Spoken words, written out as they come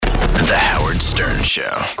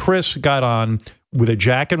Show. Chris got on with a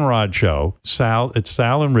Jack and Rod show. It's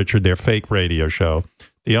Sal and Richard, their fake radio show.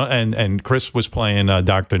 And Chris was playing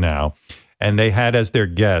Dr. Now. And they had as their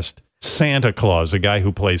guest Santa Claus, a guy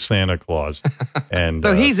who plays Santa Claus. And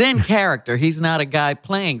so he's in character. He's not a guy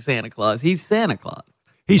playing Santa Claus. He's Santa Claus.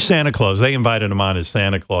 He's Santa Claus. They invited him on as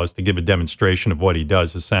Santa Claus to give a demonstration of what he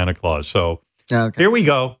does as Santa Claus. So Here we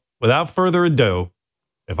go. Without further ado,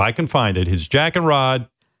 if I can find it, it's Jack and Rod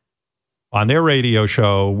on their radio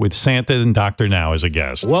show with Santa and Dr. Now as a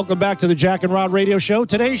guest. Welcome back to the Jack and Rod radio show.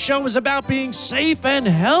 Today's show is about being safe and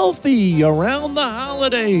healthy around the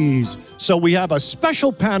holidays. So we have a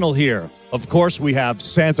special panel here. Of course, we have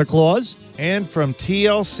Santa Claus. And from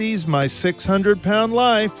TLC's My 600-Pound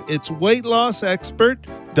Life, it's weight loss expert,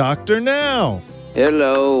 Dr. Now.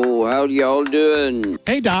 Hello, how y'all doing?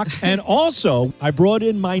 Hey, Doc. And also, I brought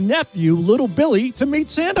in my nephew, little Billy, to meet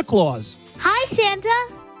Santa Claus. Hi, Santa.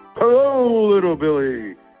 Hello, little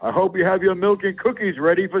Billy. I hope you have your milk and cookies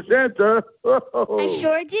ready for Santa. I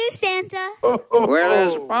sure do, Santa. Well,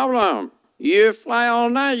 there's a problem. You fly all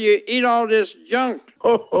night, you eat all this junk,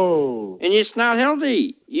 and it's not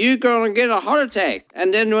healthy. You're going to get a heart attack,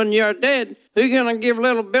 and then when you're dead, who's going to give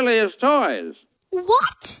little Billy his toys?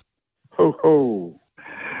 What? Ho, ho.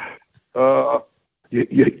 Are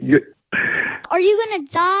you going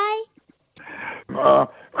to die?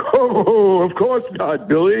 Of course not,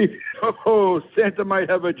 Billy. Santa might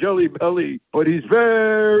have a jelly belly, but he's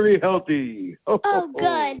very healthy. Oh,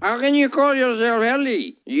 good. How can you call yourself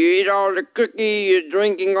healthy? You eat all the cookies, you're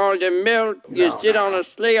drinking all the milk, you sit on a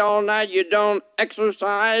sleigh all night, you don't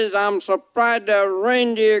exercise. I'm surprised the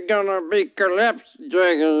reindeer gonna be collapsed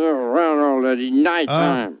dragging around all at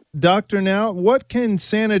nighttime. Dr. Now, what can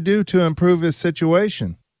Santa do to improve his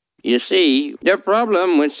situation? You see, the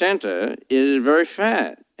problem with Santa is very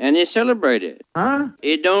fat, and he's celebrated. Huh?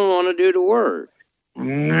 He don't want to do the work.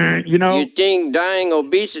 You know... You think dying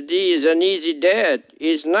obesity is an easy death.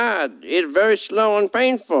 It's not. It's very slow and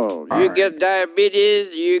painful. You get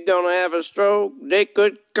diabetes, you're going to have a stroke. They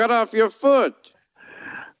could cut off your foot.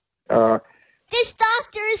 This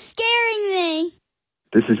doctor is scaring me.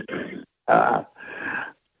 This is...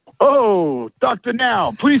 Dr.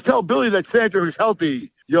 Now, please tell Billy that Santa is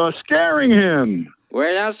healthy. You're scaring him.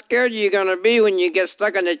 Well, how scared are you going to be when you get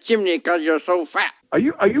stuck in the chimney because you're so fat? Are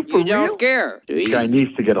you for real? You don't care, do you? This guy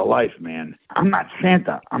needs to get a life, man. I'm not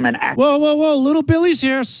Santa. I'm an actor. Whoa. Little Billy's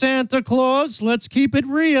here, Santa Claus. Let's keep it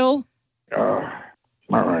real. All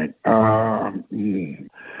right.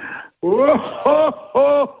 Whoa, ho,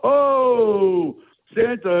 ho, ho.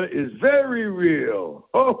 Santa is very real.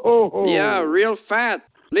 Ho, ho, ho. Yeah, real fat.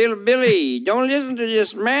 Little Billy, don't listen to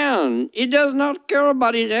this man. He does not care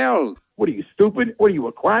about his health. What are you, stupid? What are you,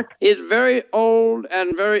 a quack? He's very old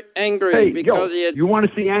and very angry because he had... You want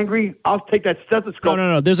to see angry? I'll take that stethoscope.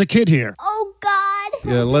 No. There's a kid here. Oh, God.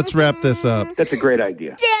 Yeah, let's wrap this up. That's a great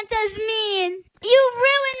idea. Santa's mean. You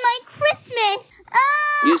ruined my Christmas.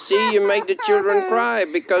 You see, you make the children cry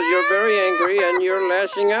because you're very angry and you're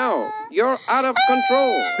lashing out. You're out of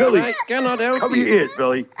control. Billy, I cannot help cover you. your ears,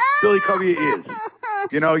 Billy. Billy, cover your ears.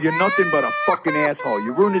 You know, you're nothing but a fucking asshole.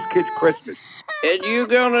 You ruined this kid's Christmas. And you're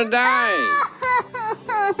gonna die.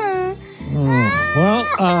 Well,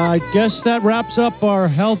 I guess that wraps up our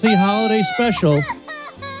healthy holiday special.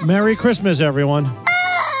 Merry Christmas, everyone.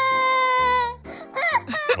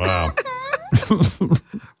 Wow.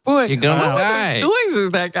 Boy, You're gonna die. Noises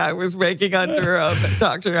that guy was making under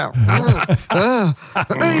Dr. Now.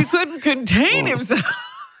 He couldn't contain himself.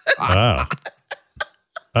 Wow.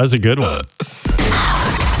 That was a good one.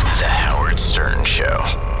 The Howard Stern Show.